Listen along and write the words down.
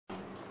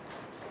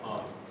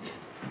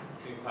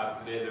class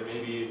today. There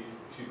may be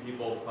a few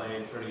people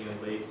planning on turning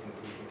in late and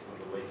taking some of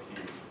the late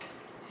fees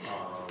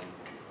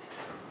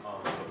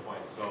at the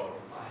point. So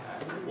I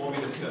won't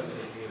be discussing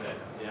anything of that.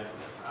 Yeah.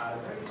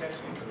 Is there any chance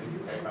you can release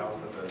the files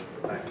of the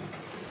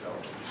assignments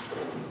themselves?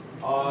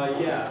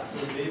 Yeah, so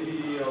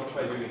maybe I'll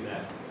try doing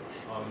that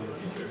in the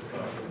future.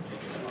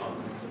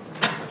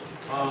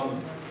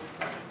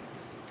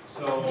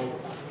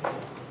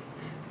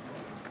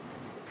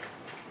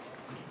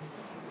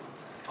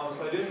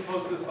 So I didn't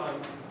post this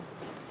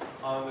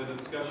on the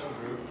discussion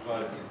group,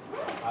 but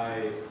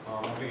I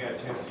haven't got a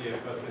chance to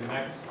yet. But the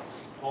next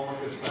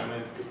homework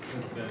assignment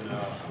has been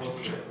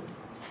posted.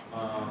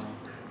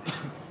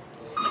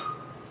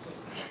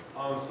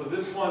 So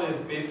this one is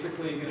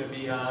basically going to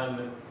be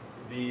on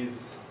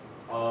these,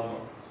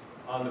 on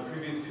the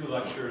previous two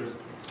lectures,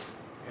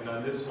 and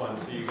on this one.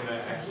 So you're going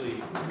to actually,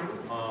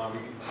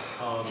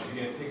 you're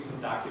going to take some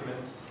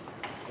documents,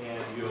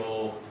 and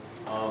you'll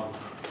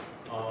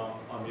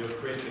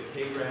create the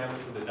K-grams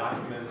for the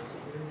documents,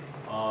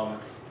 and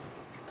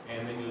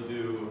then you'll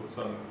do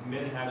some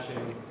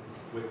min-hashing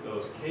with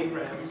those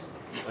K-grams,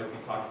 like we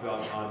talked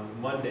about on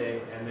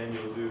Monday, and then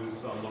you'll do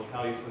some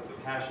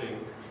locality-sensitive hashing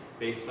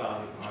based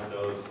on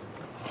those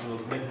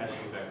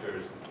min-hashing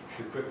vectors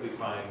to quickly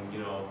find,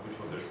 which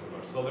ones are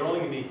similar. So there are only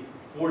going to be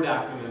 4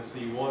 documents, so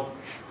you won't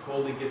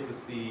totally get to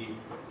see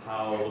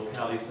how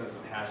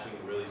locality-sensitive hashing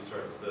really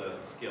starts to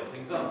scale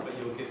things up, but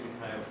you'll get to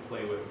kind of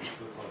play with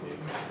some of these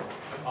things.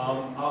 So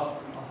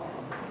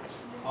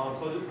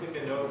I'll just make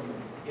a note.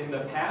 In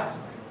the past,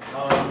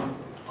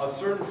 a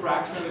certain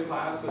fraction of the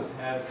class has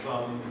had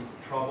some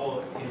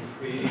trouble in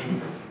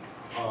creating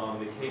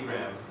the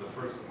K-grams, the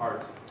first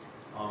part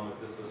of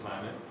this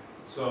assignment.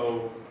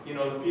 So,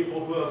 the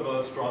people who have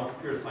a strong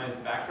computer science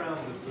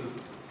background, this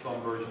is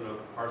some version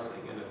of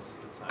parsing, and it's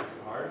not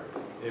too hard.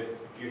 If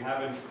you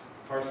haven't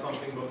parsed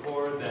something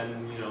before,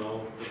 then,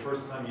 the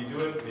first time you do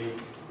it, it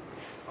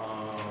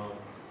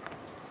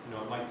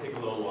might take a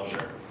little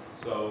longer.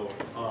 So,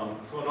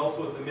 and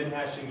also with the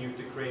min-hashing, you have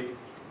to create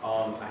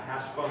a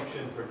hash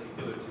function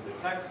particular to the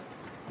text.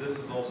 This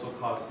has also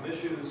caused some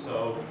issues.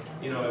 So,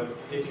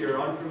 if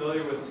you're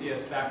unfamiliar with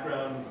CS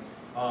background,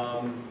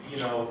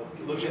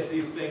 look at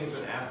these things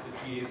and ask the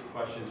TAs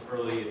questions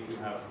early if you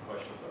have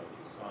questions on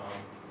these.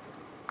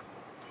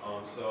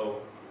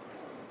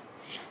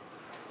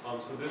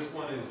 So this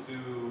one is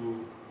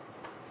due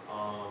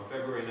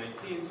February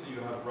 19th, so you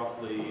have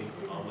roughly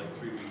like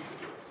 3 weeks to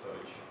do it. So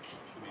it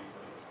should be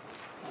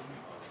plenty.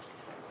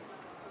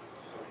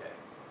 Okay.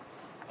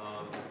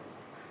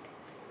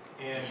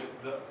 And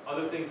the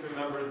other thing to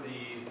remember,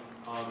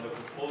 the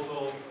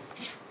proposal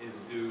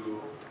is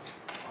due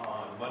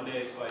on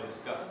Monday, so I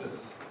discussed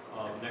this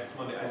next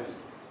Monday. I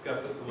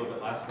discussed this a little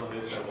bit last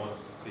Monday, so I won't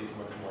say too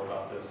much more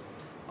about this.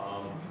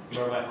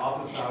 Remember, my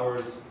office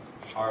hours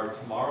are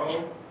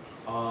tomorrow.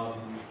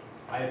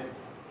 I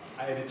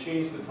had to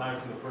change the time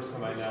from the first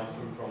time I announced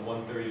them from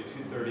 1:30 to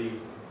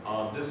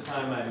 2:30. This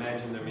time, I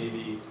imagine there may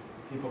be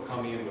people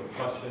coming in with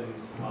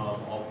questions.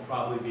 I'll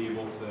probably be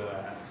able to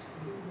ask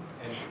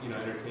and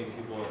entertain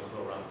people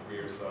until around 3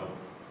 or so.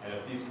 And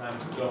if these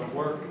times don't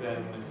work,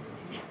 then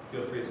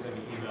feel free to send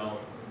me email,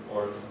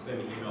 or send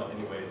me email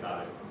anyway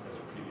about it as a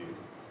preview.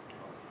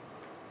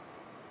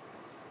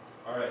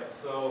 All right,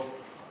 so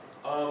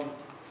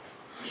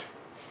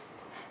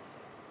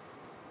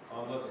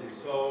let's see.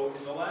 So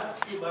in the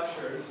last 2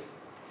 lectures,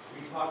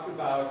 we talked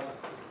about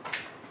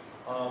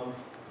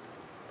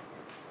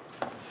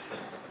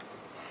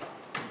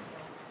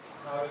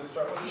how to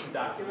start with some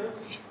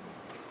documents,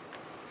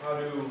 how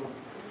to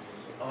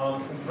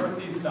convert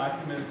these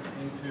documents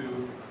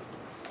into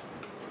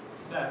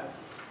sets,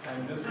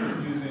 and this was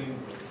using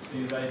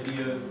these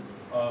ideas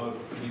of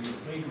these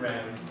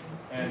K-grams,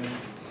 and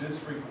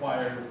this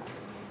required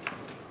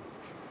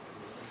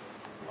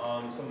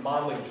some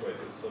modeling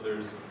choices. So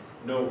there's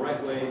no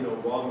right way, no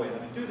wrong way how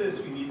to do this.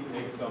 You need to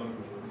make some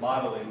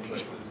modeling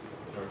choices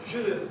in order to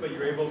do this, but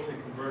you're able to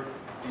convert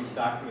these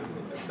documents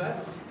into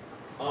sets.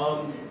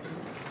 And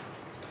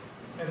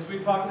so we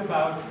talked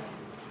about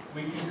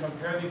we can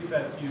compare these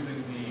sets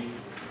using the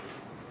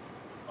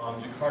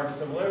Jacquard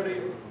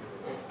similarity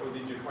or the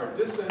Jacquard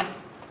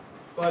distance,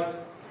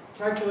 but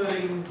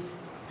calculating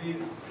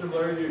these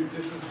similarity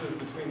distances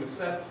between the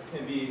sets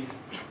can be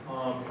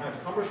kind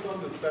of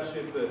cumbersome,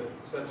 especially if the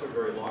sets are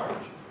very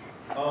large.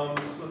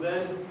 So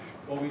then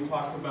what we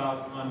talked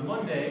about on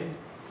Monday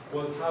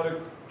was how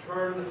to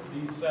turn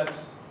these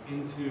sets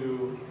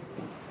into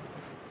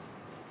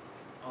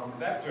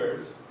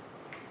vectors,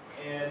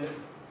 and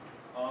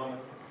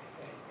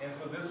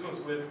so this was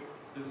with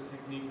this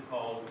technique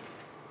called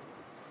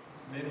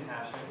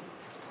min-hashing.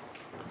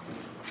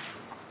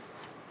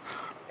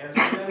 And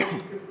so then we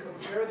could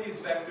compare these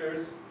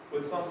vectors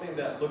with something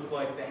that looked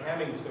like the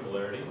Hamming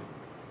similarity.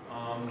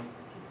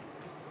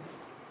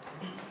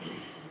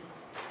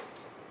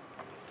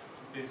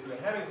 Basically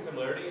the Hamming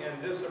similarity,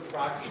 and this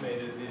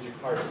approximated the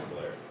Jacquard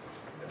similarity.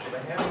 And so the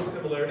Hamming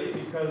similarity,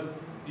 because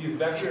these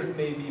vectors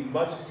may be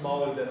much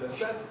smaller than the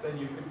sets, then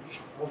you could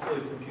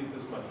hopefully compute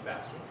this much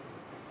faster.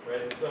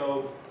 Right?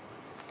 So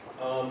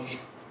So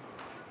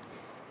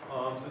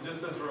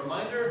just as a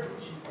reminder,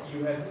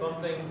 you had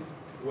something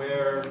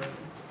where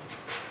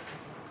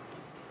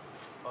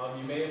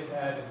you may have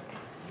had,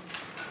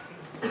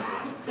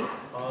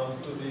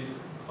 so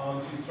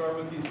you start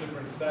with these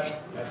different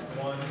sets,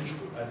 S1,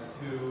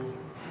 S2,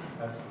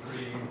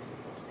 S3,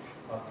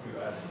 up to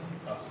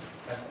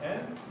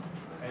Sn.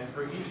 And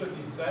for each of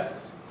these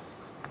sets,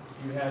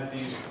 you had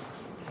these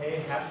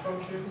k hash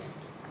functions.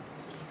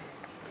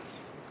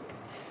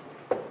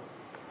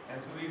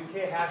 And so these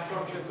k hash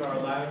functions are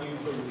allowing you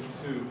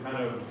to kind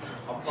of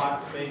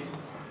approximate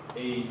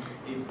a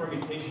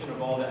permutation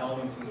of all the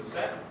elements in the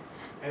set.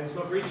 And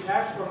so for each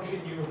hash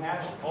function, you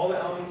hashed all the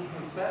elements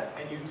in the set,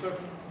 and you took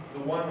the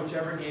one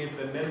whichever gave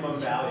the minimum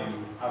value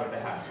out of the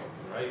hash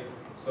function, right?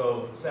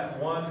 So set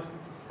 1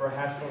 for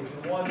hash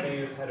function 1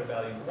 may have had a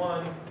value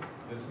 1.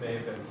 This may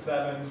have been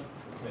 7.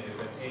 This may have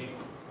been 8.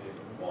 This may have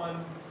been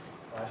 1.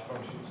 Hash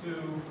function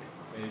 2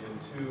 may have been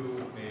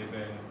 2. May have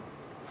been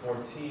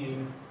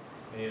 14.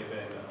 May have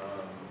been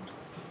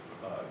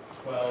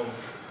 12.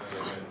 This may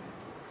have been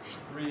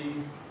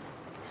 3.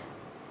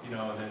 You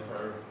know, and then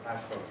for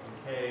hash function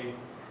k,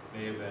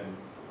 may have been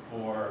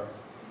 4,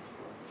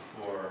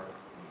 4,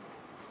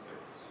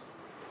 6,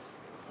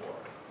 4.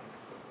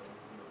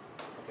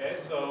 Okay,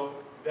 so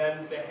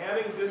then the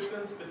Hamming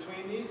distance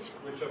between these,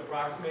 which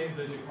approximated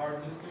the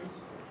Jacquard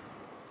distance,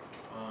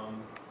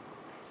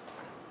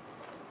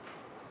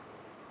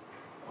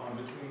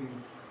 between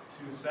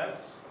two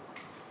sets,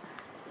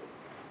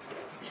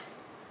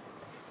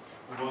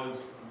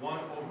 was 1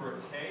 over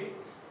k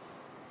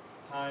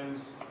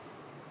times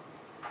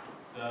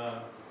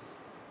the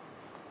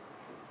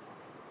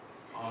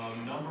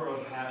number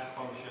of hash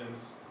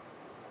functions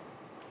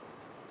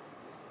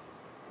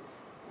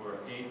where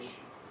h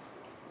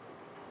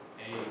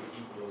a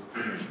equals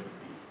k to b.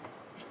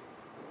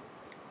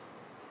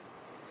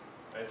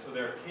 Right, so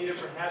there are k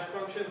different hash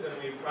functions, and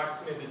we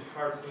approximate the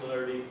Jacquard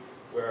similarity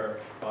where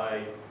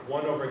by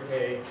 1 over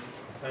k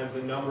times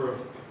the number of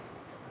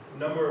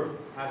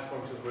hash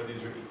functions where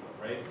these are equal,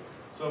 right?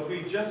 So if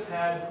we just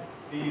had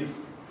these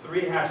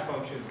 3 hash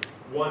functions,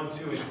 1,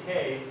 2, and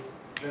k,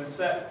 then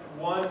set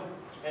 1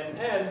 and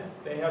n,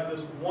 they have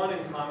this 1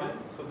 in common,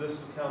 so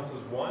this counts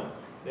as 1.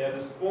 They have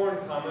this 4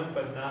 in common,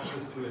 but not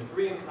this 2 and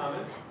 3 in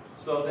common.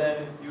 So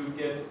then you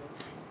get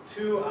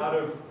 2 out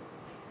of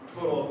a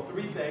total of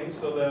 3 things,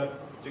 so the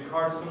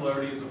Jacquard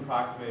similarity is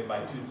approximated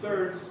by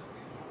 2/3.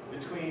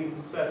 Between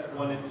sets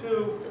 1 and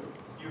 2,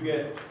 you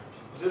get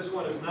this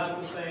one is not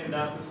the same,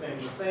 not the same,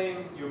 the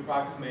same. You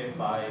approximate it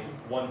by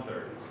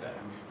 1/3 instead.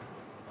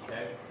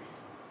 Okay?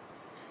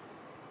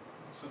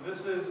 So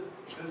this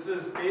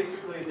is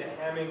basically the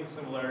Hamming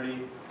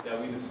similarity that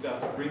we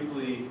discussed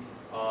briefly.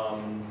 I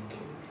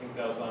think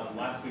that was on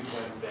last week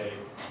Wednesday,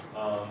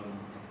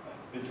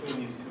 between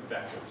these two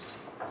vectors.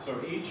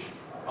 So each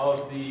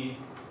of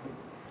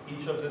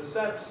the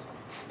sets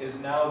is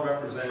now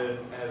represented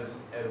as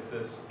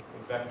this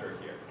vector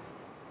here,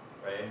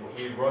 right? And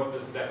we wrote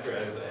this vector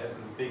as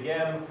this big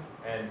M,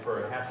 and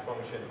for a hash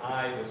function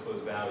I, this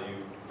was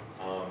value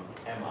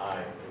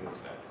mi in this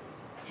vector.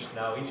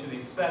 Now each of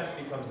these sets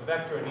becomes a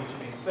vector, and each of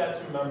these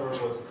sets, remember,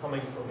 was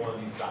coming from one of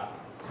these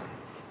documents.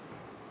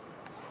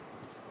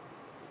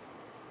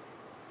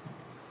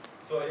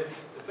 So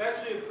it's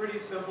actually a pretty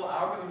simple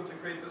algorithm to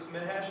create this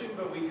min-hashing,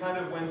 but we kind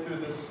of went through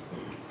this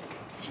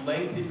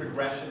lengthy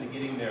progression to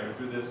getting there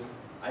through this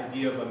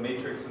idea of a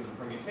matrix and the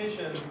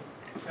permutations,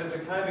 because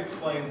it kind of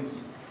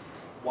explains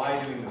why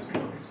doing this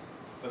works.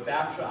 But the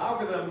actual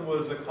algorithm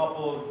was a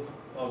couple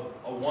of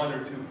 1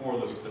 or 2 for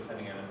loops,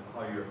 depending on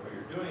how you're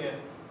doing it.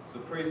 It's a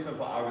pretty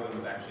simple algorithm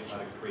of actually how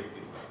to create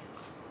these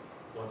vectors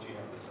once you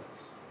have the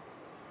sets.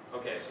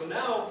 Okay, so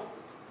now,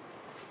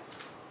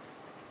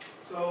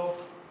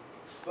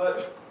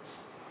 but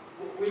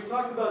we've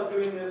talked about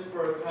doing this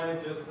for kind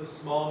of just a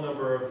small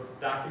number of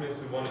documents.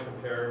 We want to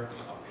compare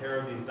a pair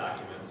of these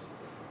documents.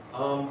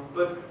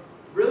 But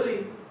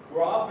really,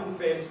 we're often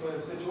faced with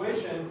a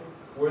situation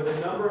where the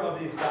number of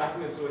these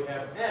documents that we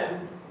have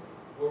n,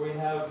 where we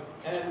have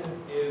n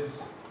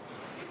is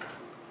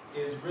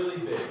really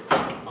big.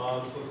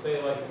 So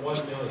say like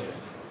 1 million.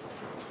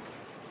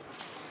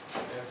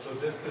 And so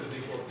this is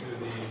equal to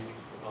the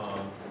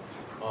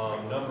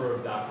number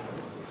of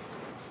documents.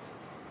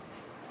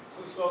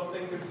 So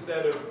think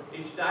instead of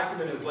each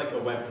document is like a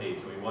web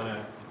page. We want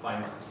to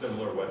find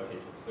similar web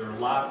pages. There are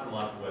lots and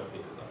lots of web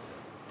pages out there.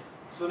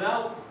 So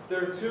now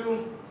there are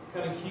 2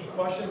 kind of key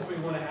questions we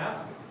want to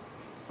ask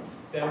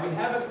that we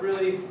haven't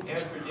really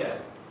answered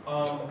yet,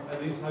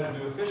 at least how to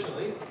do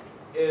efficiently,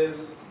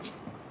 is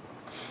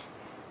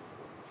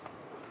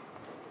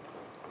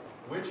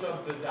which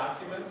of the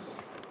documents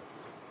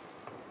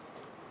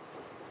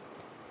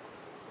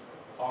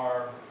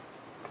are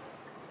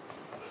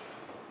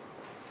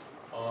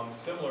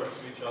similar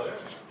to each other,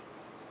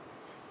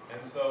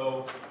 and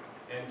so,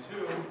 and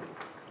 2,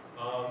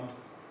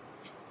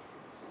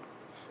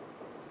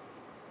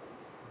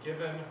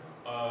 given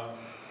a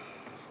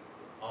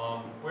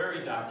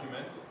query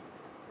document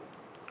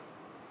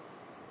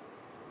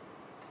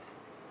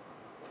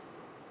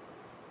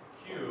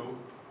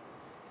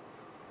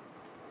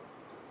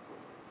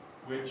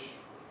which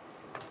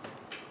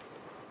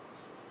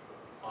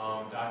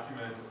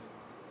documents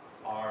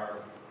are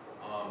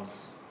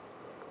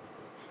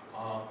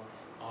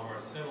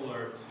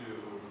similar to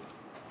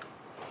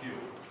Q.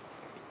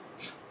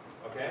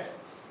 Okay?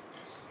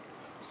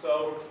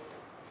 So,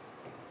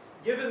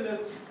 given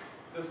this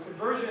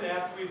conversion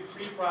after we've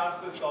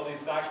pre-processed all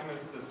these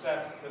documents to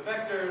sets to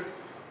vectors,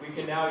 we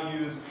can now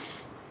use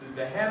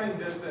the Hamming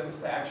distance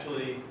to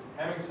actually,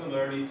 Hamming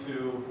similarity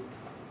to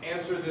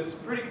answer this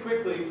pretty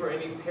quickly for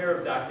any pair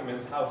of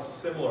documents, how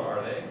similar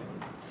are they?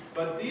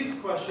 But these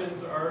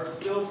questions are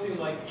still seem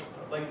like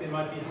they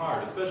might be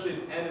hard, especially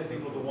if n is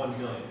equal to 1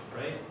 million,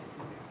 right?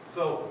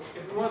 So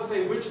if we want to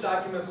say which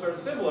documents are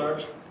similar,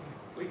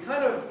 we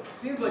kind of,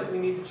 seems like we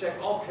need to check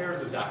all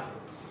pairs of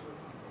documents,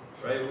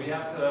 right? We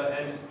have to,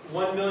 and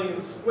 1 million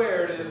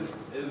squared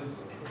is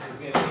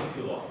going to take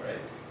too long,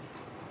 right?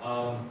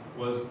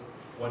 Was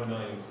 1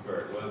 million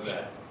squared, was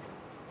that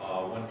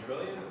 1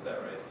 trillion, is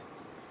that right?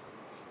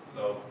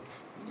 So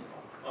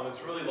it's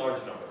a really large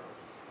number,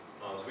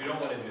 so we don't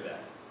want to do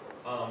that.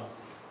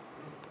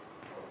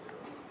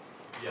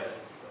 Yeah,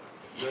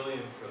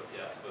 billion,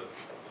 yeah, so it's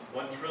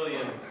 1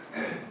 trillion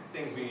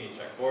things we need to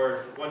check.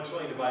 Or 1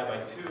 trillion divided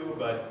by 2,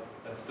 but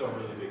that's still a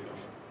really big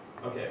number.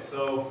 Okay,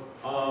 so,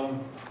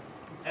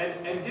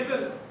 and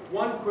given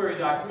one query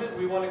document,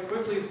 we want to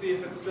quickly see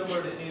if it's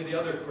similar to any of the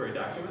other query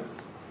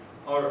documents,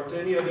 or to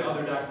any of the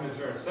other documents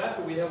in our set,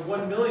 but we have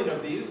 1 million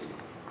of these,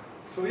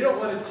 so we don't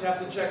want to have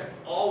to check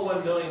all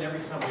 1 million every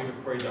time we have a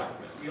query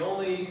document. We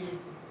only,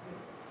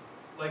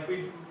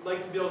 we'd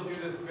like to be able to do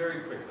this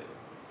very quickly.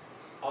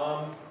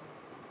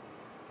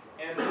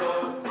 And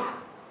so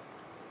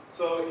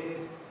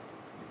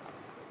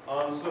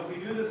if we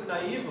do this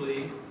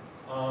naively,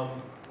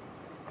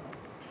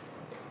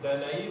 the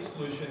naive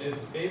solution is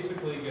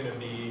basically going to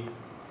be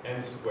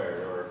n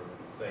squared, or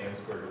say n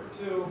squared over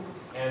 2.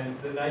 And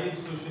the naive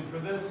solution for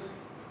this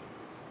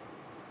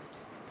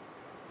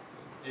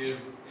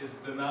is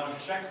the amount of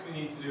checks we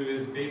need to do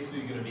is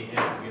basically going to be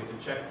n. We have to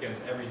check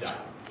against every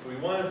document. So we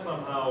want to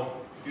somehow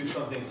do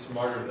something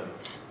smarter than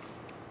this.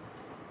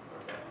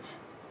 Okay.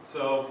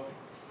 So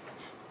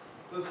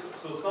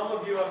some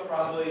of you have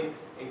probably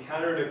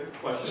encountered a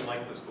question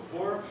like this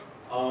before.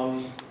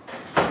 So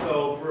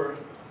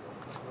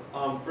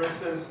for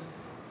instance,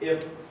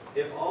 if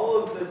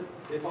all of the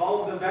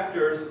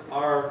vectors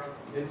are,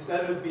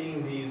 instead of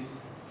being these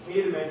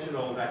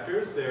k-dimensional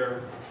vectors,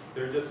 they're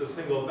just a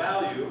single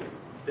value,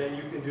 then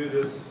you can do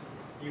this.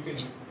 You can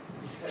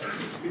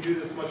do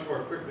this much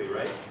more quickly,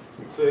 right?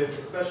 So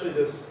especially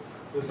this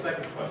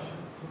second question,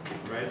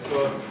 right?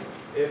 So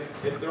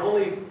if they're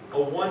only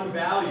a one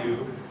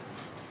value,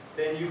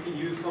 then you can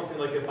use something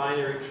like a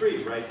binary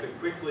tree, right, to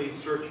quickly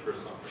search for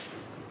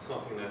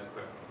something that's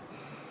quick.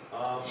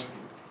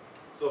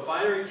 So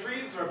binary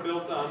trees are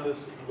built on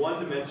this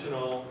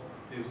one-dimensional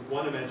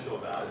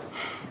values.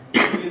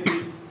 When you get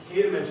these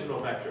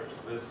k-dimensional vectors,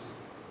 this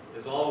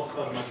is all of a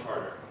sudden much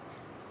harder.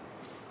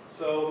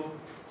 So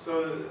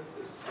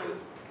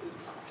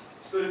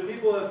do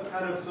people have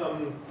kind of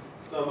some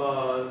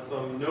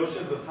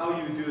notions of how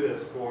you do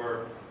this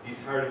for these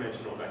higher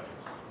dimensional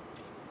vectors?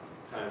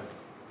 Kind of.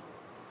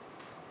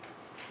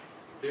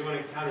 If anyone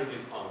encountered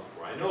these problems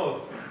before? I know a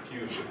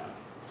few of you have.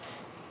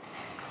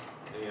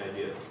 Any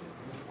ideas?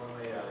 One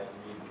way you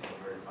need an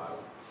inverted file.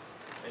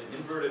 An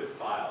inverted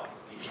file.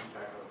 You keep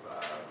track of,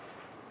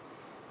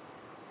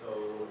 so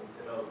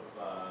instead of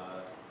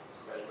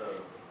sets of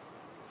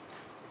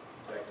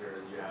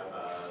vectors, you have a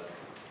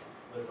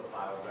list of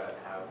files that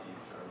have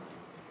these terms.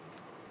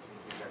 You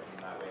keep track them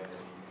that way, and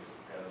then you just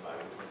compare them by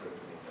the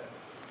same set.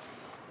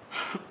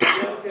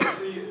 Yeah, okay,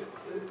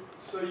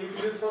 so you can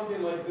do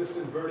something like this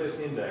inverted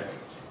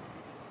index.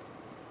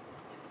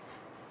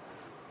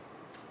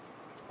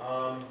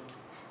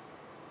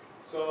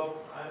 So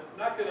I'm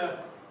not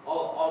gonna.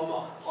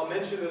 I'll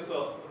mention this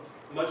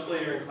much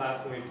later in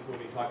class when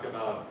we talk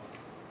about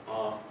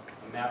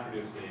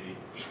MapReduce maybe.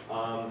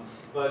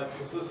 But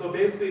so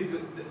basically,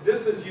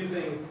 this is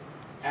using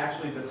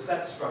actually the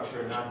set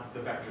structure, not the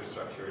vector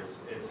structure.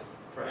 It's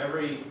for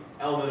every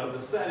element of the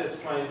set. It's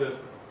trying to.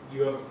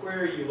 You have a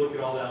query. You look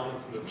at all the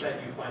elements in the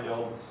set. You find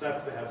all the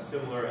sets that have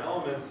similar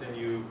elements, and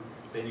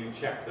then you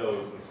check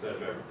those instead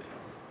of everything.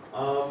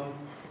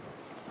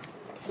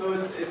 So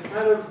it's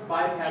kind of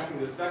bypassing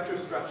this vector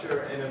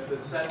structure, and if the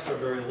sets are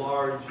very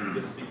large,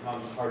 this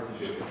becomes hard to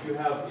do. If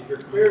your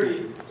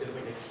query is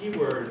like a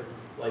keyword,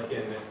 like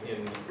in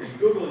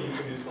Google, you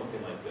can do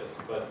something like this,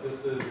 but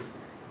this is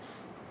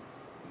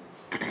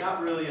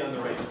not really on the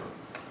right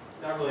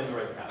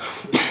path.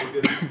 This is a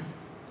good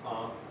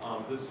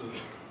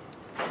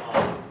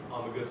a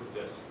good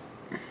suggestion.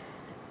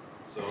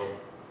 So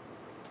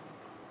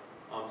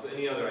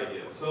any other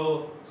ideas?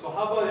 So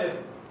how about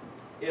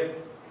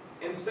if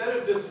instead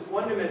of just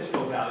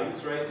one-dimensional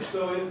values, right?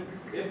 So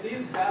if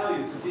these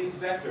values, if these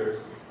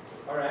vectors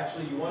are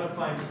actually, you want to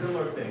find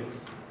similar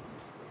things,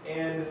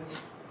 and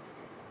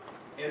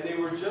they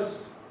were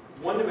just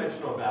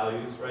one-dimensional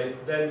values, right?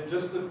 Then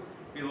just to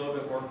be a little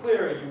bit more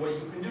clear, what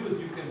you can do is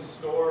you can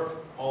store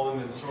all of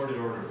them in sorted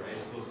order, right?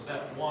 So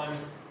set 1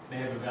 may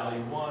have a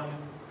value 1,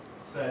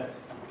 set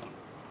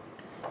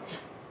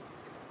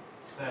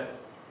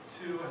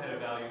 2 had a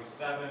value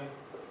 7,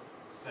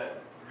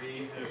 set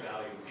 3 had a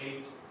value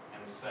 8,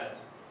 and set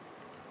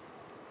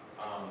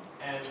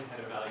n had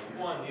a value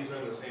 1. These are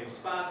in the same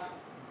spot.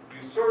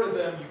 You sorted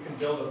them, you can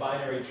build a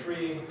binary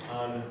tree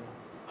on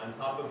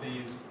top of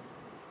these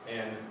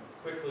and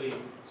quickly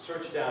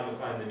search down to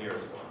find the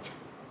nearest one.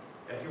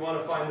 If you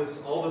want to find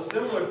all the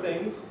similar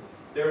things,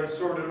 they're in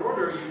sorted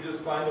order, you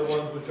just find the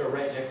ones which are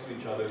right next to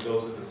each other.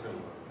 Those are the similar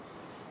ones.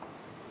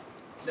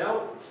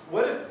 Now,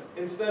 what if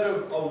instead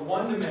of a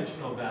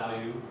one-dimensional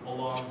value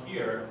along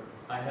here,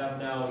 I have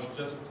now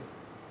just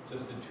a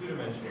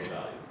two-dimensional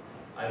value?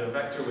 I had a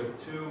vector with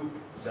 2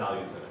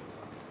 values in it.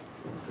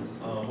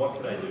 What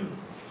could I do?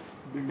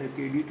 Build a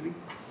KD tree?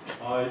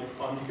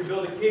 You could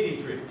build a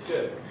KD tree.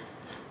 Good.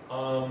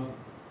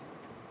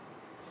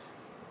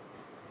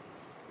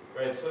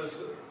 Right,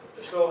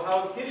 so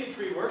how a KD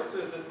tree works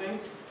is it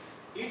thinks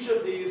each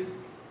of these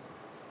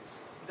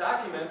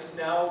documents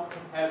now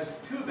has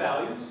 2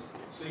 values.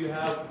 So you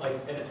have like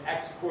an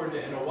x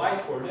coordinate and a y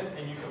coordinate,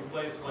 and you can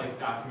place like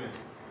document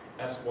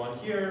S1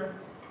 here.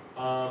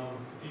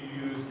 If you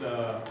use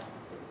the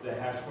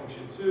hash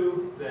function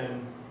 2,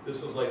 then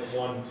this is like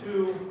 1,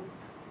 2.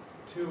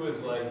 2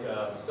 is like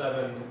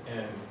 7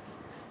 and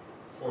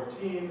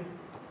 14.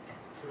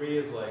 3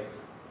 is like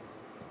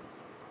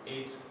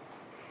 8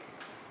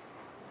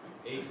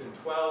 and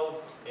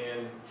 12,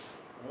 and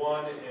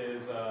 1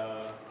 is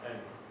n.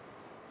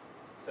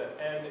 Set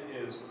n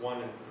is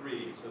 1 and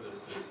 3, so this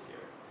is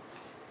here.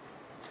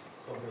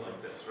 Something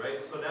like this,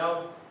 right? So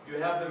now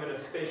you have them in a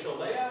spatial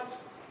layout,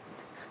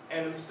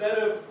 and instead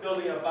of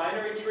building a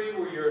binary tree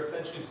where you're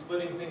essentially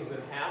splitting things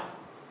in half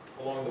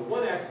along the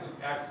one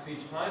axis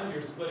each time,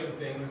 you're splitting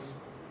things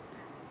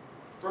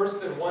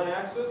first in one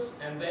axis,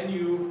 and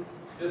then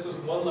this is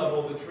one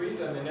level of the tree,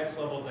 then the next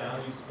level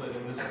down you split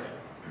in this way.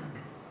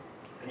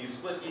 And you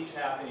split each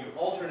half and you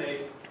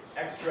alternate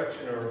x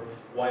direction or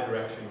y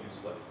direction you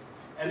split.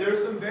 And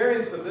there's some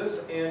variants of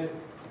this in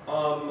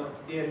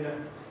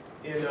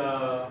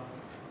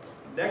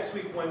next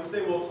week,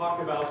 Wednesday, we'll talk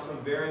about some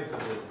variants of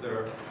this.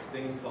 There are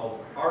things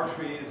called R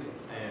trees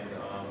and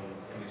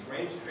these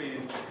range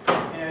trees.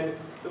 And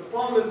the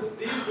problem is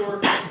these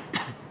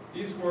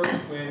work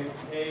when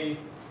k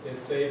is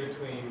say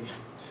between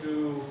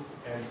 2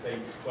 and say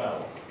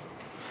 12.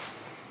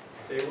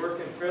 They work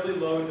in fairly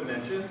low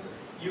dimensions.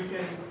 You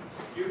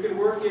can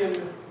work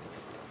in,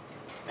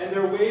 and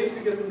there are ways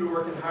to get them to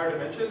work in higher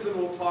dimensions, and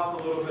we'll talk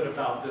a little bit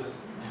about this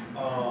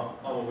on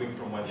a week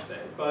from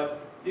Wednesday.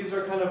 But these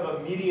are kind of a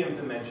medium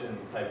dimension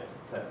type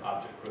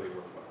object, really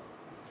work well.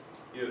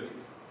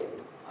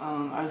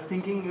 I was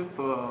thinking if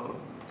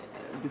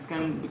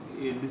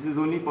this is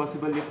only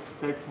possible if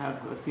sets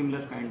have a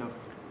similar kind of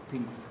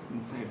things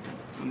inside them.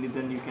 Only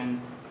then you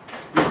can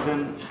split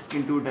them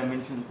in 2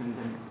 dimensions and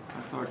then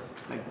sort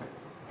like that.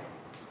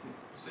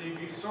 So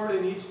if you sort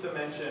in each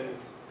dimension,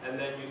 and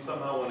then you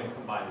somehow want to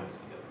combine this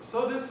together.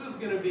 So this is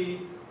going to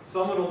be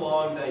somewhat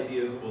along the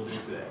ideas that we'll do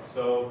today.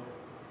 So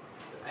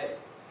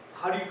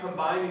how do you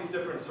combine these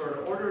different sort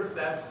of orders?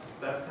 That's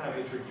kind of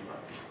a tricky part,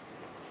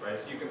 right?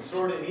 So you can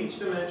sort in each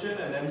dimension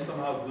and then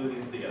somehow glue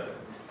these together,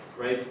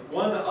 right?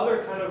 One of the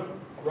other kind of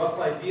rough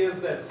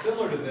ideas that's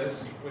similar to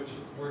this, which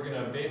we're going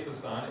to base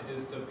this on,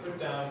 is to put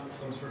down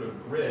some sort of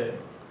grid,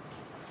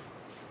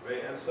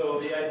 right? And so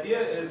the idea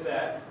is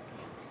that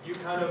you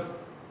kind of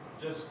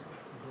just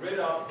grid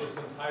up this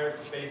entire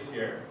space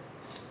here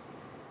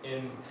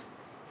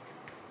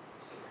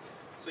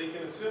so you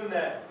can assume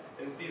that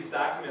in these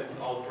documents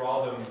I'll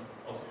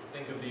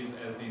think of these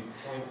as these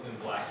points in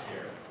black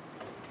here.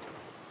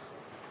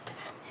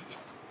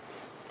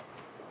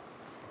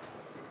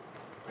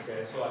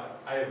 Okay, so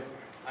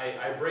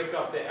I break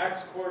up the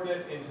x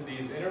coordinate into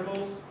these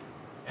intervals,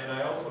 and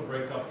I also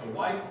break up the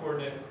y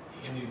coordinate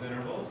in these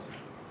intervals.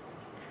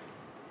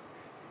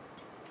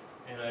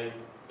 And I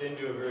didn't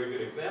do a very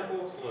good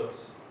example,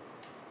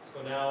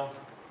 so now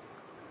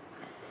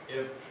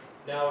if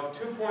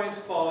 2 points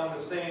fall in the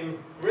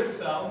same grid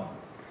cell,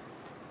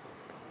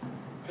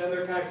 then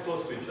they're kind of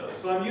close to each other.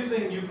 So I'm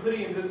using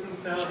Euclidean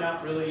distance now,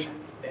 not really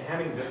the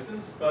Hamming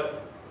distance,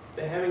 but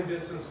the Hamming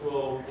distance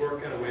will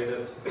work in a way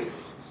that's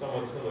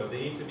somewhat similar. They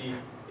need to be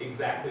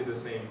exactly the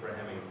same for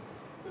Hamming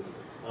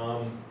distance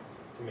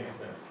to make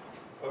sense.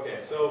 Okay,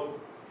 so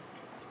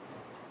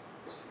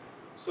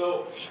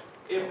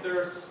if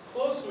they're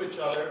close to each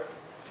other,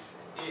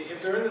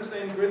 if they're in the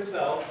same grid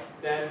cell,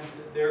 then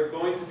they're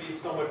going to be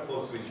somewhat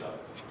close to each other.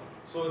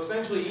 So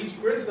essentially, each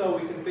grid cell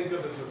we can think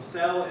of as a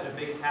cell in a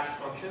big hash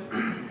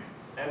function.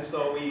 And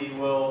so we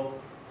will,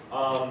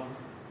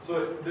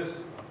 so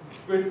this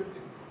grid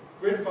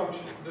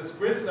function, this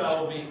grid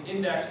cell will be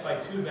indexed by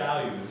 2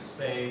 values.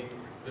 Say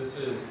this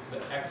is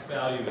the x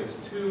value is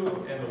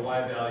 2 and the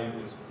y value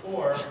is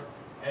 4.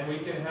 And we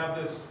can have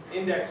this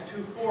index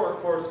 2, 4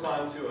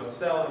 correspond to a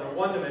cell in a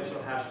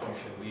one-dimensional hash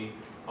function.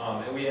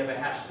 And we have a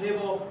hash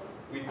table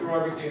we throw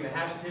everything in the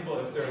hash table.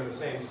 If they're in the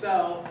same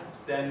cell,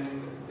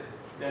 then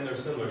they're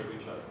similar to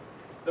each other.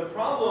 The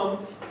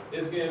problem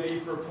is going to be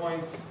for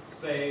points,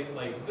 say,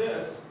 like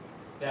this,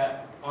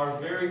 that are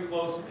very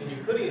close in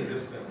Euclidean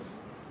distance,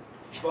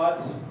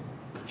 but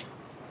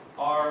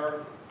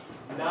are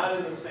not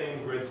in the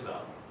same grid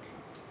cell.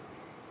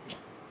 Okay,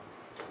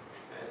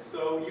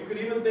 so you could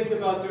even think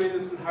about doing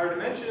this in higher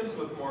dimensions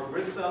with more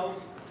grid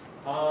cells.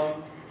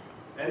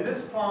 And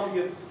this problem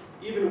gets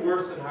even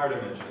worse in higher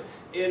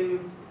dimensions.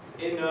 In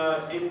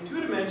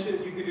 2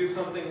 dimensions, you could do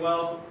something,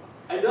 well,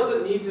 it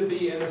doesn't need to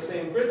be in the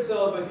same grid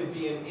cell, but it could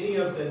be in any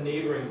of the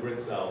neighboring grid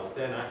cells.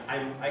 Then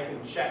I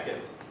can check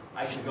it.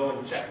 I can go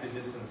and check the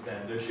distance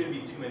then. There shouldn't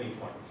be too many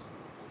points,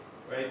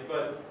 right?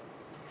 But,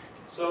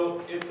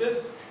 so if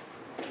this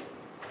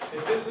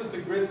is the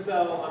grid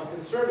cell I'm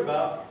concerned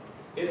about,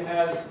 it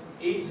has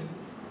 8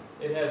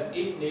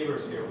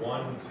 neighbors here.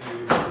 1,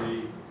 2,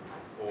 3,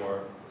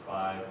 4,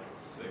 5,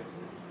 6,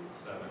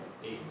 7,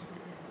 8,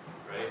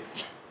 right?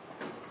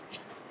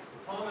 The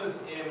problem is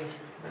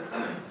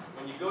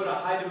when you go to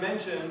high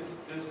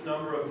dimensions, this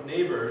number of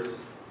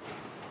neighbors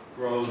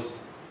grows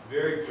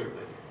very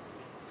quickly.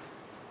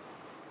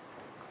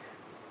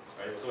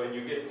 Right? So when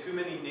you get too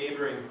many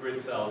neighboring grid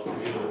cells to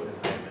deal with in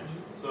high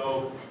dimensions.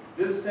 So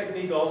this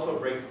technique also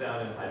breaks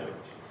down in high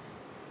dimensions.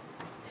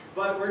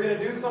 But we're going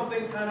to do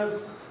something kind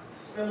of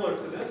similar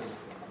to this,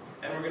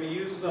 and we're going to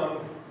use some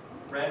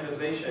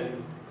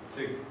randomization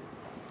to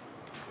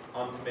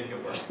make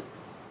it work.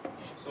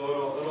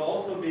 So it'll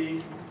also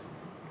be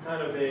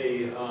kind of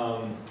a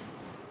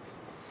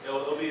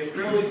it'll be a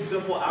fairly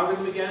simple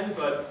algorithm again,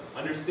 but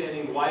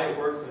understanding why it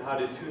works and how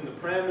to tune the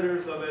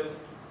parameters of it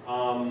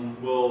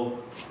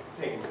will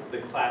take the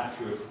class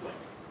to explain.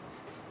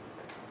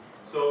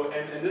 So,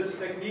 and this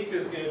technique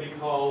is going to be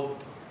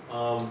called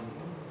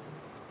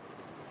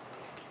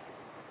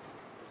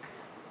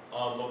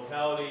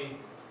locality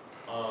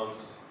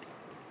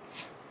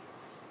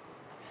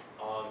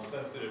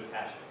sensitive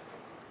hashing.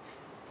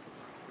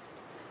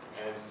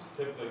 And it's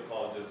typically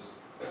called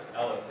just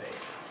LSH.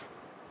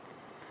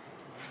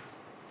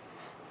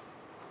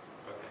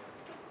 Okay.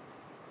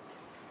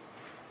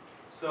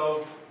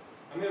 So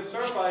I'm going to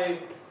start by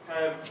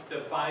kind of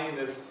defining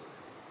this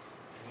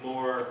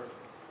more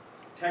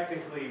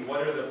technically.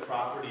 What are the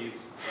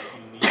properties that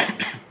you need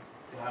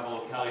to have a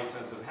locality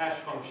sensitive hash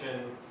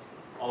function?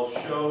 I'll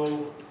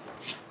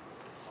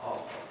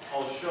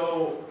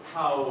show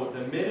how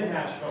the min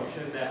hash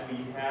function that we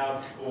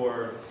have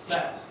for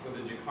sets with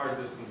the Jacquard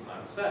distance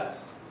on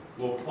sets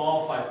will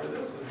qualify for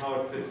this and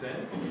how it fits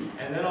in.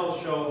 And then I'll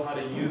show how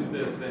to use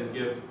this and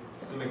give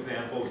some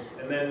examples.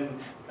 And then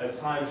as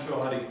time,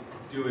 show how to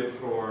do it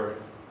for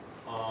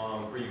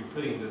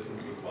Euclidean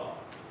distance as well.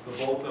 So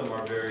both of them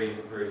are very,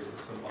 very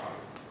simple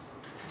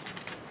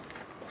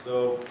algorithms.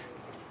 So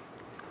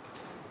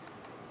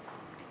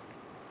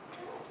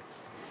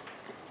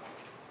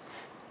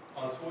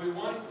what we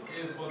want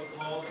is what's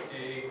called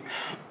a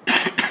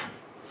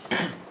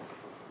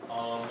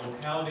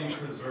locality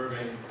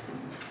preserving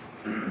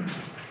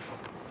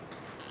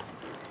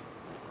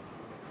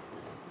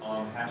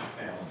hash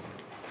family.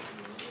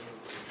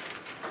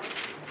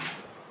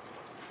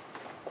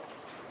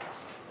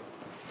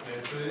 Okay,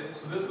 so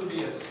this will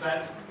be a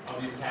set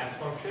of these hash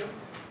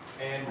functions,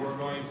 and we're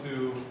going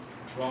to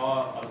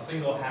draw a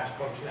single hash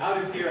function out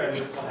of here, and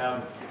this will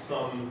have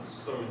some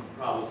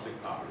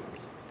probabilistic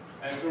properties.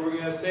 And so we're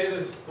going to say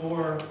this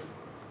for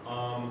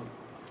a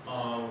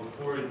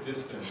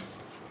distance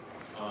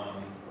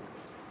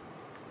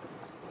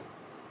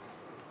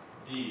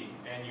d,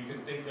 and you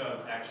can think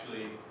of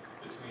actually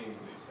between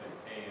say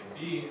a and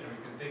b, and we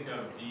can think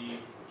of d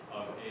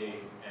of a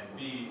and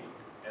b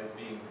as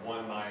being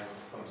 1 minus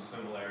some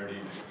similarity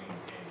between a and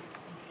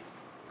b.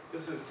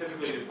 This is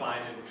typically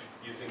defined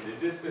using the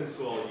distance,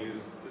 so I'll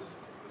use this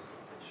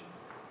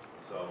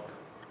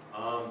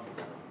notation.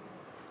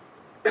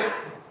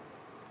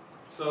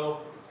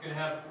 So it's going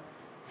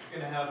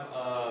to have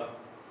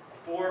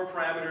 4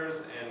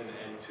 parameters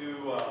and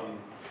two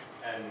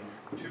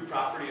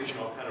properties, and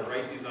I'll kind of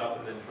write these up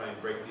and then try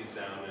and break these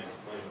down and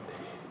explain what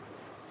they mean.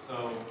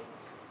 So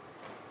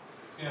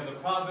it's going to have the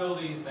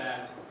probability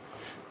that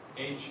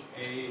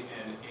HA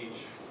and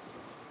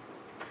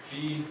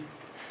HB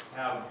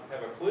have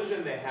a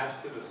collision. They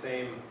hash to the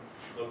same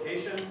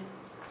location.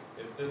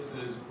 If this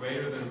is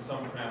greater than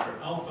some parameter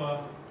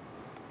alpha,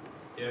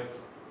 if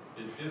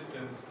the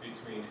distance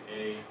between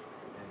A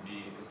and B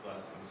is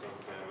less than some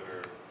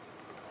parameter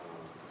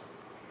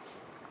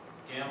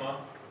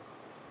gamma,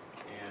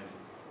 and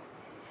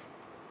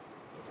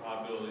the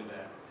probability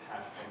that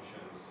hash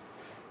functions,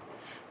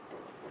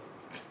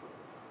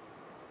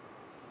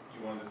 you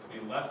want this to be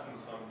less than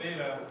some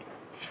beta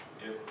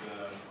if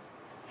the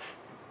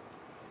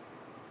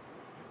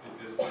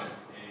distance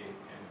A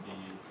and B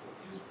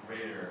is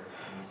greater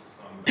than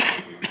some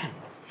value.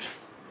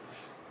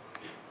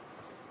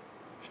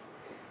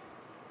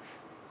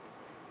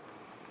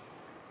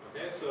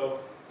 Okay, so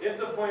if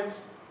the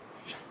points,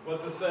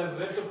 what this says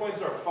is if the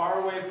points are far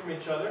away from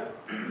each other,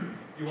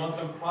 you want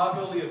the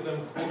probability of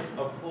them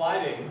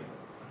colliding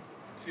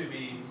to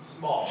be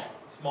small,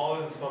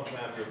 smaller than some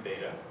parameter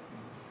beta.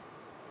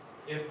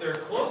 If they're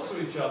close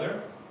to each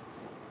other,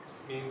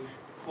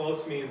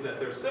 close means that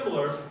they're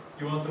similar,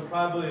 you want the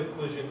probability of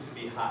collision to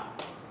be high,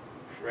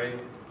 right?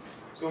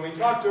 So when we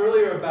talked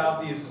earlier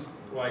about these,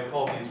 what I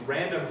call these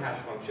random hash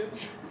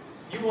functions,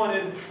 you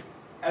wanted,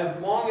 as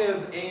long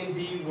as A and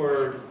B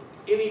were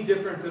any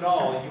different at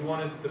all, you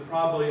wanted the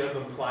probability of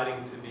them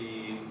plotting to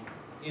be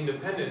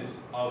independent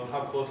of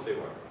how close they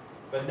were.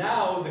 But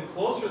now, the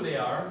closer they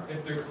are,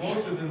 if they're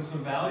closer than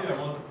some value, I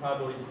want the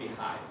probability to be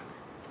high.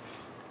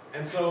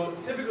 And so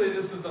typically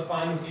this is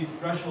defined with these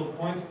threshold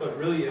points, but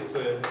really it's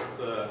a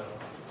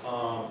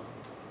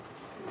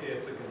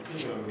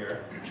continuum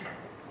here.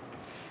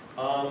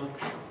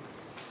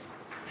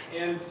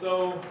 And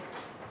so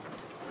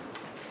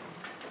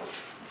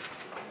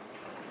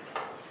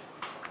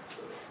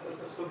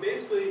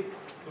basically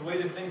the way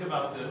to think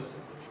about this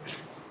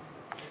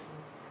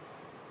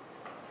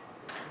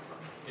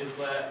is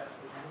that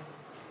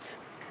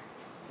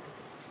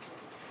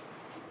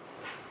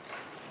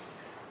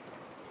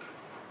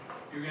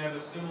you're going to have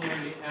a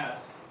similarity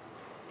S,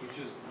 which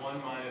is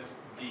 1 minus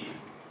D.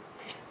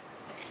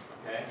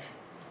 Okay?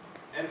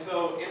 And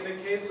so in the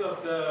case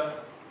of the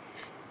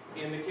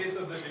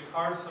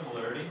Jaccard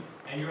similarity,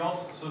 and you're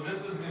also, so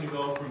this is going to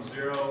go from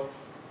 0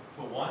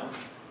 to 1,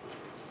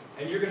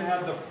 and you're going to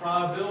have the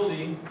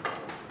probability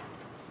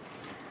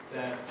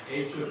that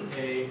H of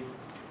A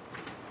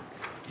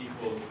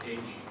equals H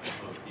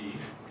of B.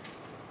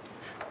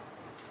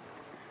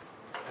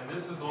 And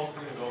this is also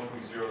going to go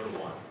from 0 to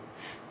 1.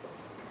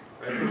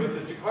 Right, so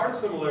with the Jaccard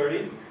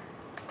similarity,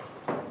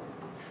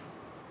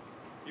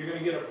 you're going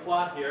to get a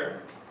plot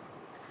here,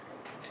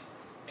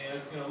 and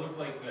it's going to look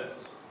like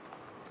this.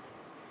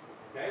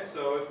 Okay,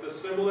 so if the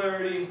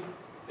similarity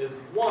is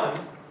 1,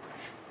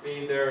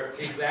 meaning they're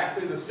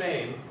exactly the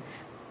same,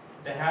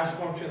 the hash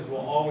functions will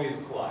always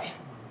collide.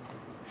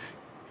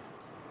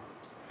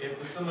 If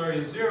the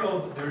similarity is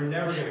 0, they're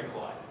never going to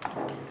collide.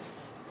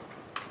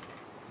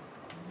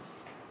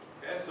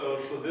 Okay, so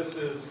this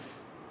is,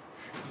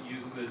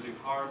 use the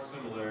Jaccard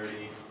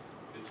similarity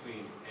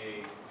between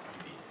A and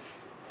B.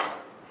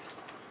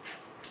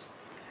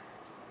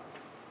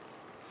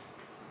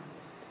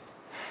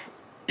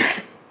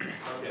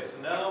 Okay, so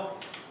now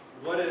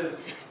what are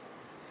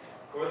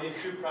these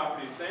two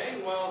properties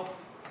saying? Well,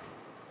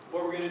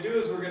 what we're going to do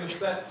is we're going to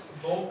set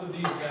both of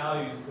these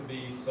values to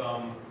be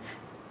some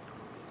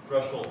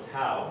threshold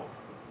tau.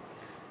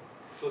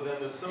 So then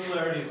the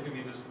similarity is going to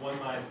be this 1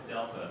 minus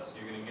delta. So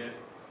you're going to get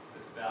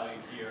this value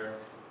here,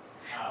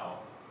 tau.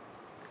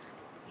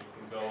 You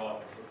can go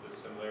up and hit the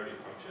similarity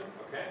function,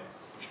 okay?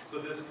 So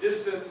this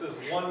distance is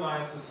 1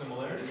 minus the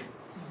similarity.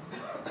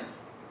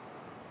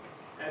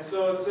 And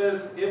so it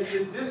says if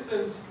the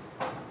distance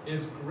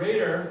is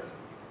greater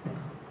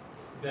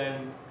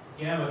than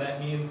gamma,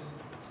 that means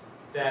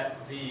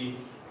that the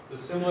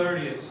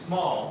similarity is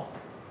small.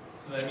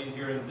 So that means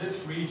you're in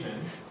this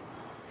region.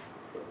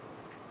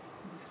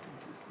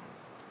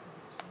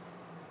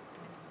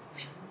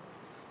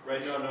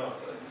 Right, no,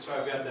 so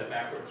I've got that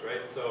backwards,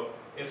 right? So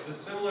if the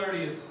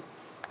similarity is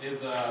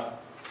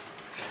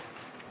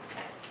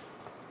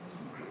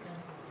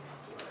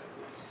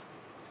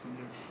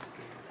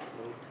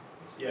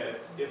yeah,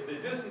 if the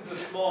distance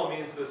is small, it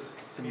means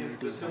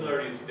the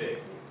similarity is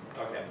big.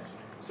 Okay.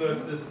 So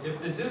if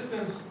the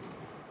distance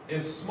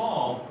is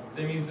small,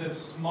 that means it's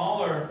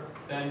smaller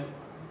than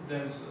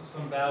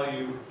some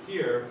value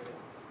here.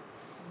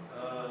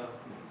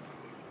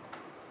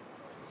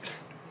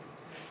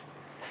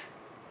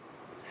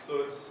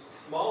 So it's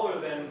smaller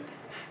than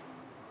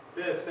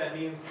this. That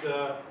means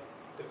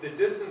if the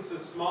distance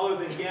is smaller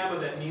than gamma,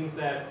 that means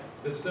that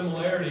the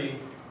similarity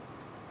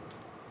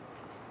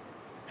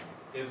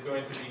is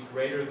going to be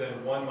greater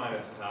than 1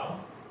 minus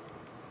tau.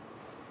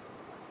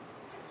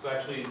 So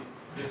actually,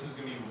 this is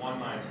going to be 1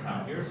 minus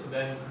tau here. So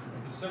then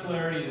the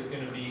similarity is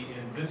going to be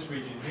in this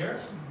region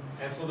here.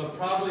 And so the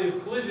probability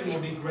of collision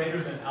will be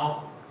greater than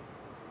alpha.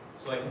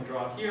 So I can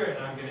draw here, and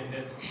I'm going to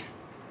hit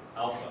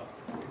alpha.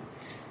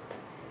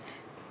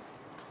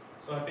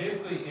 So I'm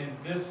basically in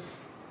this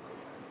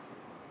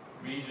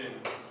region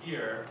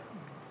here.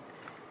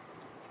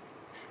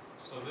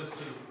 So this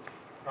is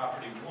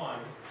property 1.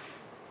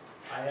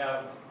 I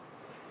have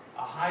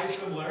a high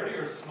similarity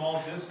or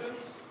small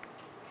distance,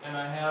 and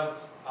I have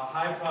a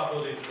high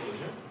probability of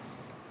collision.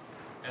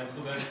 And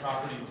so then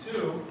property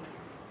 2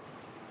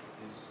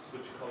 is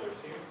switch colors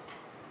here.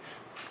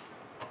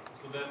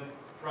 So then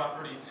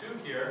property 2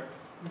 here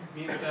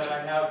means that I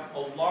have a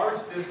large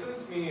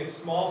distance, meaning a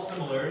small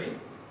similarity,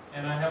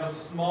 and I have a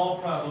small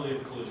probability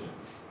of collision.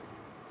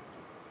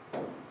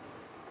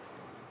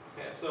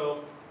 Okay,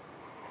 so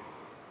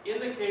in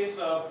the case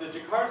of the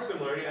Jaccard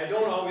similarity, I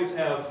don't always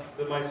have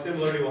my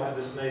similarity will have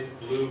this nice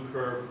blue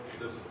curve,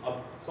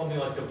 something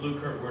like the blue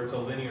curve where it's a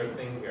linear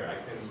thing here.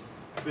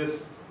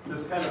 This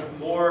kind of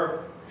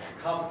more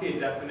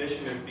complicated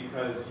definition is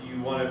because you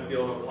want to be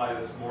able to apply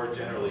this more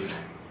generally.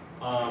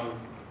 So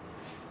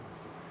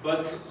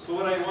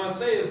what I want to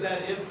say is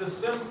that if the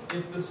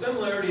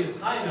similarity is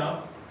high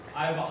enough,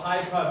 I have a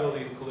high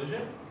probability of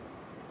collision.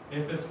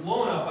 If it's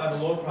low enough, I have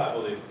a low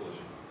probability of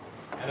collision.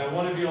 And I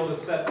want to be able to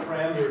set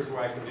parameters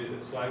where I can do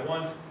this. So I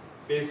want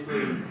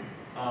basically,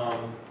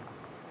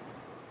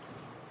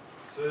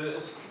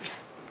 so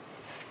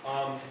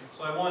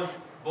I want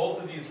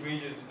both of these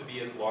regions to be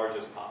as large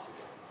as possible.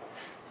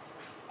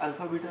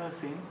 Alpha, beta are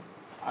same?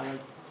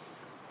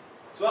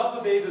 So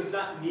alpha, beta does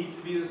not need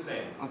to be the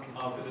same Okay.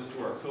 for this to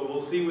work. So we'll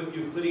see with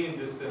Euclidean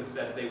distance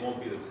that they won't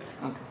be the same.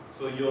 Okay.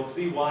 So you'll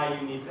see why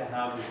you need to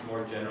have this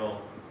more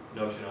general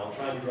notion. I'll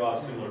try and draw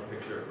a similar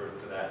picture for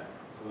that.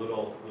 It's a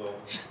little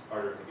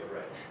harder to get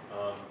right.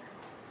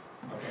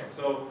 Okay,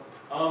 so,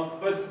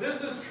 but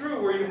this is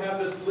true where you have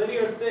this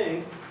linear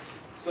thing.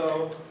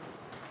 So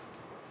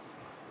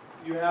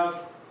you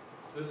have,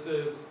 this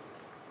is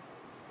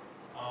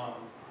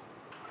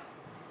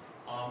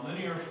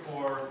linear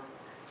for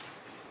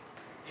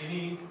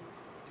any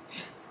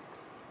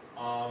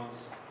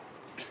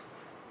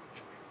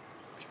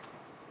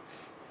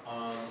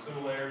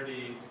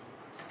similarity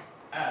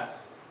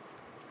S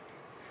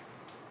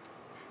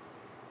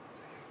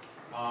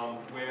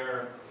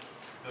where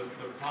the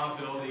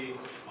probability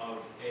of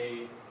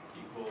A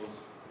equals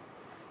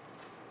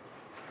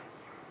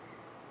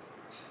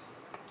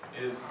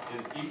is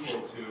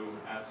equal to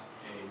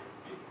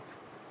SAB.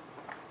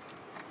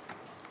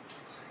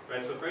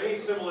 Right, so for any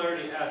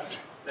similarity S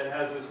that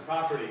has this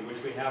property,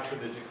 which we have for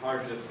the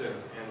Jacquard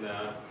distance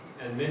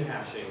and min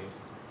hashing,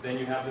 then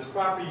you have this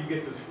property, you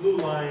get this blue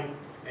line,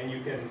 and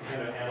you can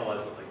kind of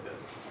analyze it like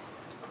this.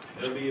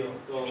 It'll be a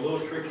little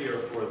trickier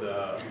for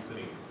the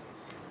Euclidean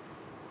distance.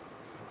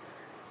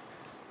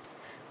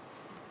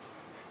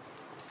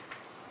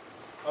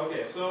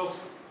 Okay, so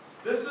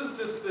this is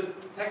just the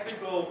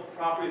technical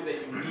properties that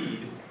you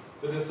need,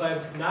 but this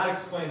I've not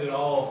explained at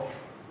all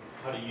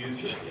how to use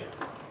this yet.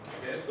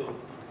 Okay, so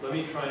let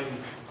me try and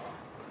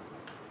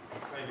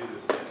do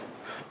this again.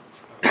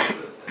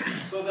 Okay,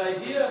 so the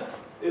idea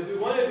is we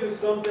want to do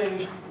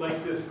something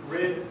like this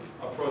grid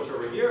approach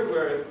over here,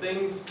 where if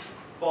things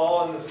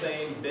fall in the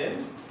same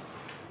bin,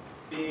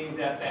 being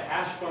that the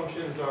hash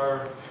functions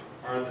are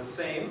the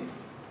same,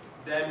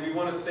 then we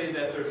want to say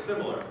that they're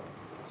similar.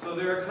 So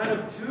there are kind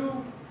of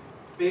two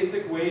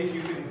basic ways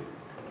you can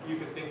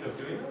think of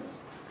doing this.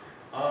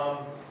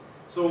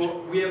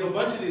 So we have a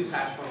bunch of these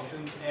hash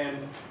functions,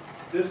 and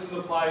this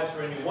applies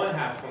for any one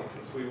hash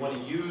function. So we want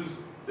to use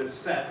this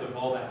set of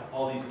all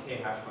these k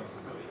hash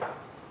functions that we have.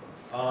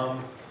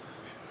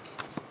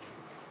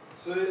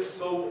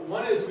 So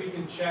one is we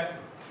can check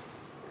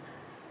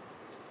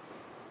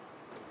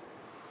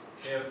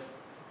if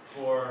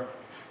for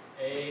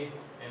A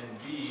and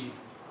B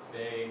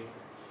they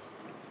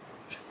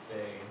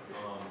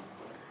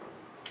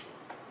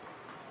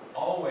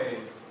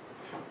always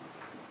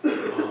have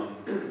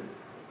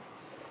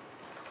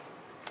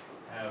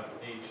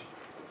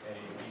HA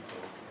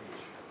equals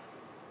H.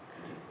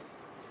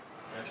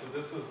 And so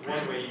this is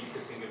one way you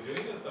could think of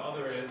doing it. The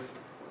other is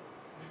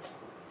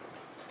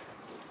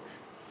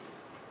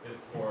if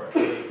for A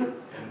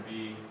and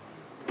B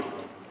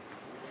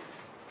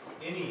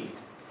any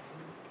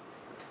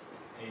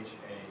HA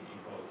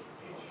equals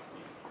HB.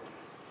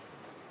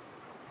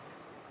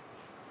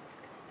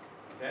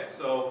 Okay,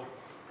 so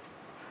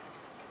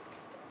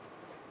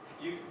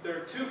there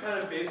are two kind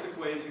of basic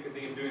ways you can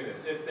think of doing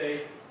this. If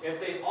they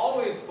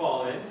always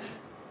fall in,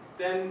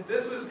 then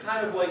this is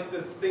kind of like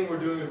this thing we're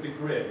doing with the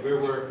grid, where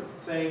we're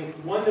saying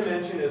one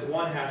dimension is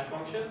one hash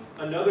function,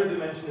 another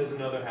dimension is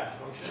another hash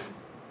function,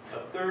 a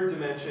third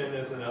dimension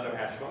is another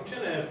hash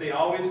function, and if they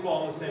always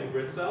fall in the same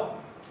grid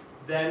cell,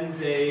 then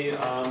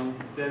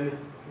then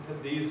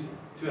these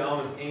two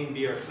elements A and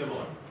B are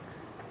similar.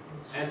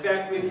 And in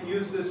fact, we can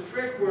use this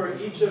trick where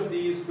each of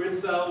these grid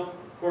cells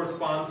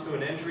corresponds to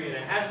an entry in a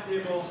hash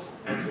table,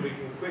 and so we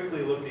can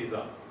quickly look these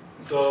up.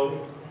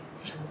 So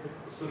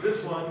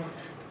this one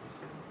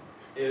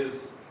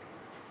is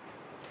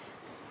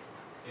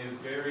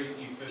very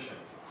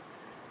efficient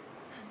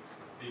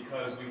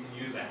because we can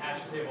use a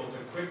hash table to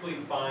quickly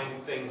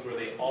find things where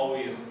they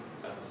always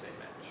have the same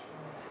match.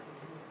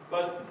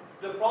 But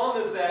the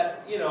problem is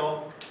that,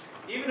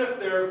 even if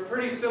they're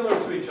pretty similar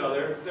to each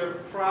other, there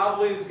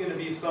probably is going to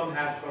be some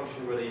hash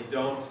function where they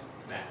don't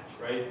match,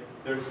 right?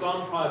 There's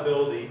some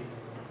probability,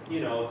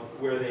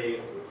 where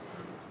they,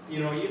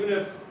 even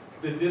if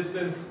the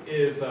distance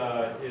is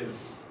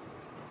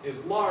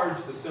large,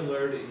 the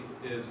similarity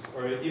is,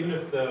 or even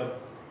if the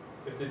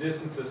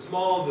distance is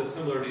small, the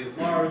similarity is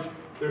large,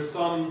 there's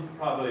some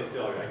probability of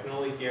failure. I can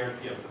only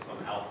guarantee up to some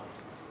alpha.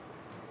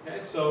 Okay,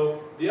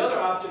 so the other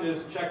option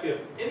is check if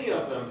any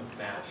of them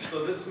match.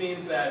 So this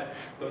means that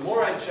the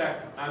more I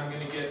check, I'm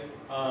going to get,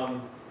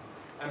 I'm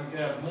going to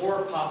have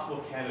more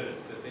possible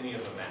candidates if any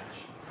of them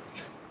match.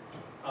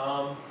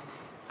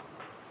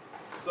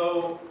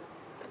 So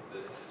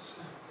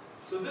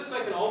this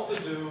I can also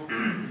do,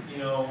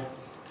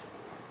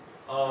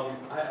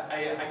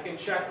 I can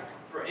check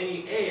for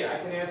any A. I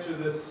can answer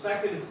this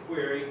second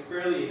query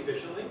fairly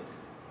efficiently.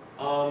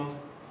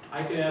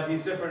 I can have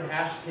these different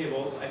hash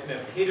tables. I can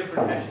have k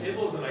different hash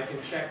tables, and I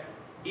can check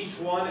each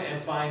one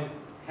and find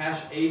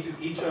hash A to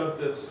each of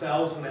the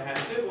cells in the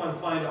hash table and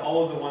find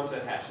all of the ones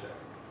that hash there.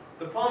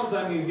 The problem is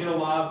I'm going to get a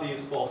lot of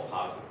these false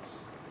positives.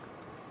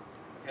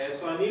 Okay,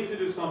 so I need to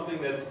do something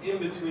that's in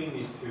between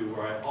these two,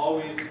 where I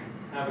always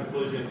have a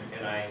collision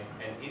and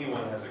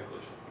anyone has a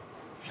collision.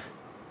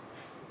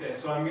 Okay,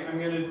 so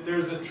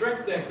there's a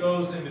trick that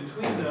goes in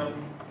between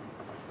them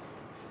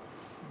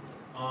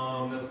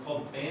that's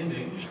called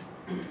banding.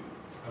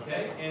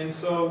 Okay, and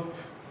so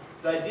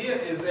the idea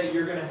is that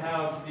you're going to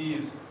have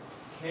these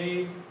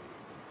k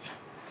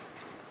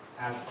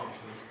hash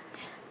functions.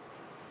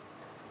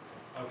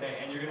 Okay,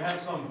 and you're going to have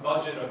some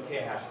budget of k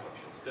hash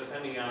functions,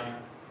 depending on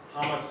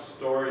how much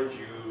storage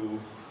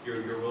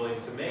you're willing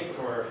to make,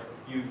 or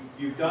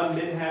you've done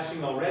min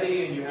hashing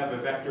already and you have a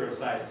vector of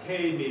size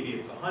k, maybe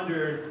it's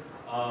 100.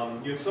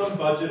 You have some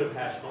budget of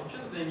hash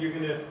functions, and you're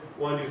going to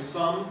want to do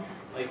some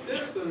like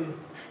this and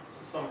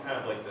some kind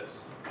of like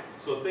this.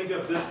 So think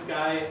of this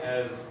guy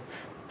as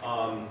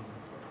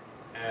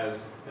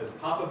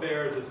Papa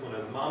Bear, this one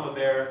as Mama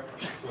Bear,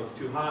 this one's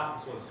too hot,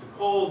 this one's too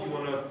cold. You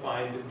want to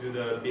do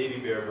the baby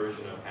bear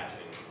version of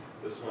hashing.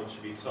 This one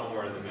should be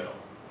somewhere in the middle.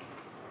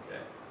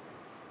 Okay,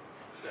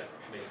 if that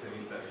makes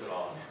any sense at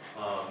all.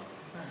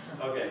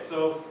 Okay,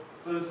 so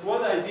this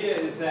one idea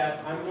is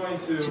that I'm going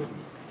to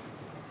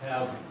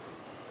have,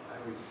 I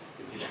always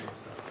get these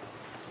mixed up.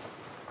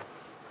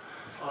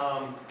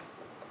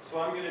 So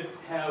I'm going to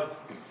have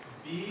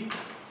B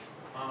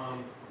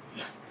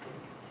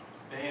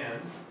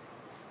bands,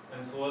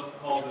 and so let's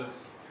call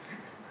this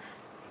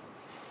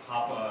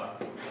Papa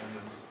and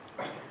this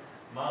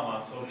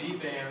Mama. So B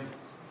bands,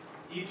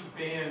 each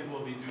band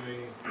will be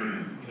doing,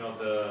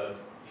 the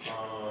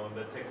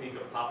technique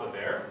of Papa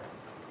Bear,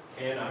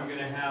 and I'm going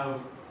to have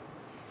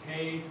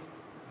K,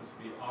 this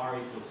will be R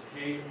equals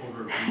K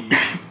over B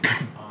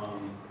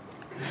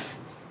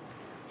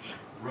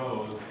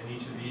rows, and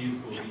each of these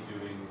will be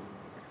doing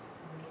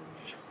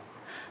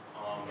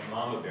the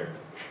Mama Bear.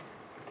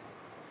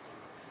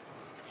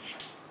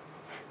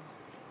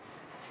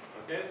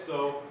 Okay,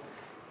 so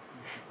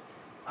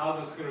how's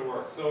this going to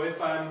work? So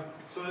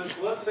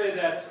let's say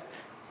that,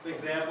 this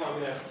example, I'm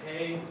going to have K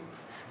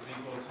is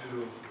equal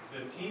to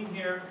 15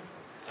 here.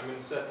 I'm going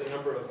to set the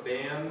number of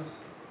bands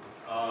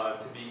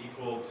to be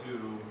equal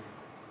to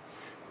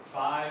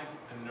 5,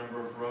 and the number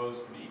of rows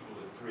to be equal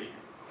to 3.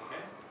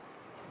 Okay?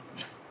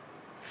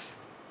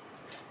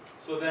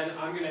 So then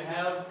I'm going to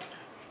have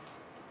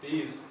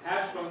these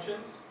hash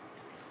functions,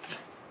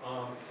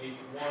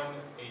 H1,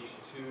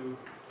 H2,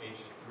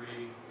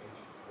 H3,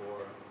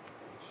 H4,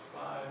 H5,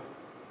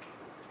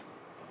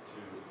 up to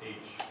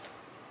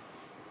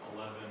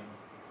H11,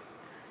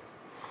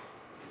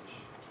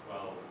 H12,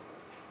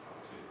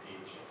 up to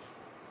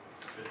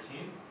H15.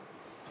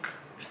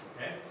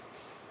 Okay?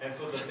 And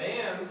so the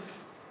bands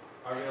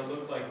are going to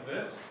look like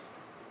this.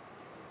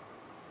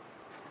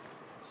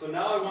 So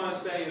now I want to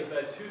say is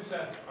that two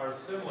sets are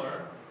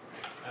similar,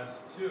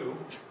 S2,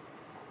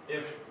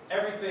 if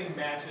everything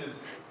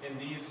matches in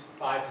these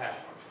 5 hash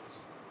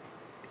functions.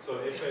 So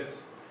if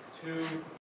it's 2,